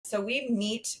So we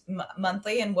meet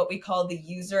monthly in what we call the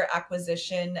user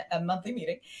acquisition monthly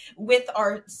meeting with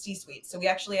our C-suite. So we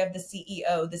actually have the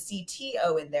CEO, the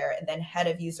CTO in there, and then head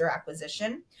of user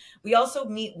acquisition. We also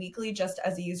meet weekly just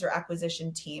as a user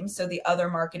acquisition team. So the other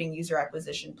marketing user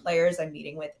acquisition players I'm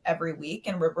meeting with every week,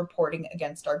 and we're reporting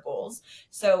against our goals.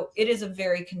 So it is a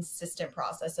very consistent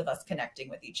process of us connecting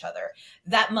with each other.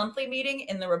 That monthly meeting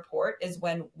in the report is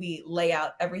when we lay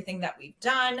out everything that we've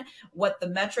done, what the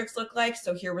metrics look like.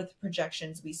 So here were the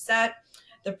projections we set.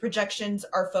 The projections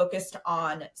are focused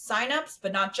on signups,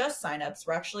 but not just signups.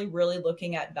 We're actually really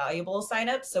looking at valuable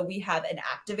signups. So we have an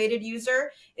activated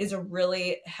user is a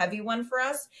really heavy one for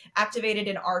us. Activated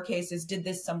in our case is, did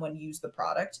this someone use the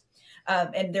product?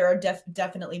 And there are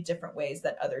definitely different ways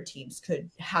that other teams could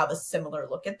have a similar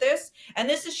look at this. And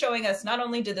this is showing us not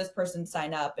only did this person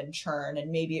sign up and churn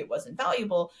and maybe it wasn't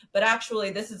valuable, but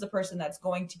actually this is a person that's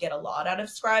going to get a lot out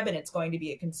of Scribe and it's going to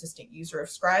be a consistent user of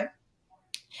Scribe.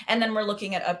 And then we're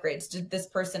looking at upgrades. Did this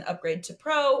person upgrade to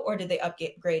Pro or did they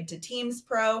upgrade to Teams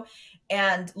Pro?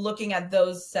 And looking at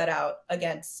those set out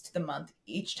against the month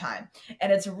each time.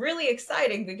 And it's really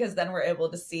exciting because then we're able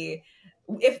to see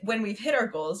if when we've hit our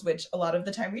goals, which a lot of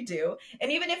the time we do, and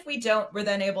even if we don't, we're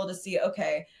then able to see,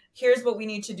 okay, here's what we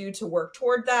need to do to work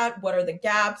toward that. What are the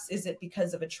gaps? Is it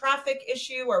because of a traffic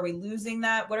issue? Are we losing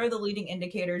that? What are the leading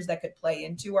indicators that could play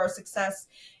into our success?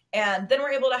 And then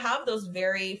we're able to have those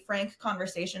very frank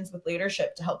conversations with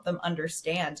leadership to help them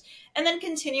understand, and then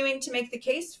continuing to make the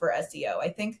case for SEO. I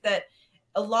think that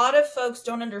a lot of folks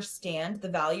don't understand the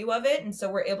value of it. And so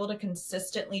we're able to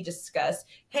consistently discuss,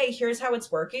 hey, here's how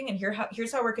it's working and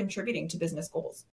here's how we're contributing to business goals.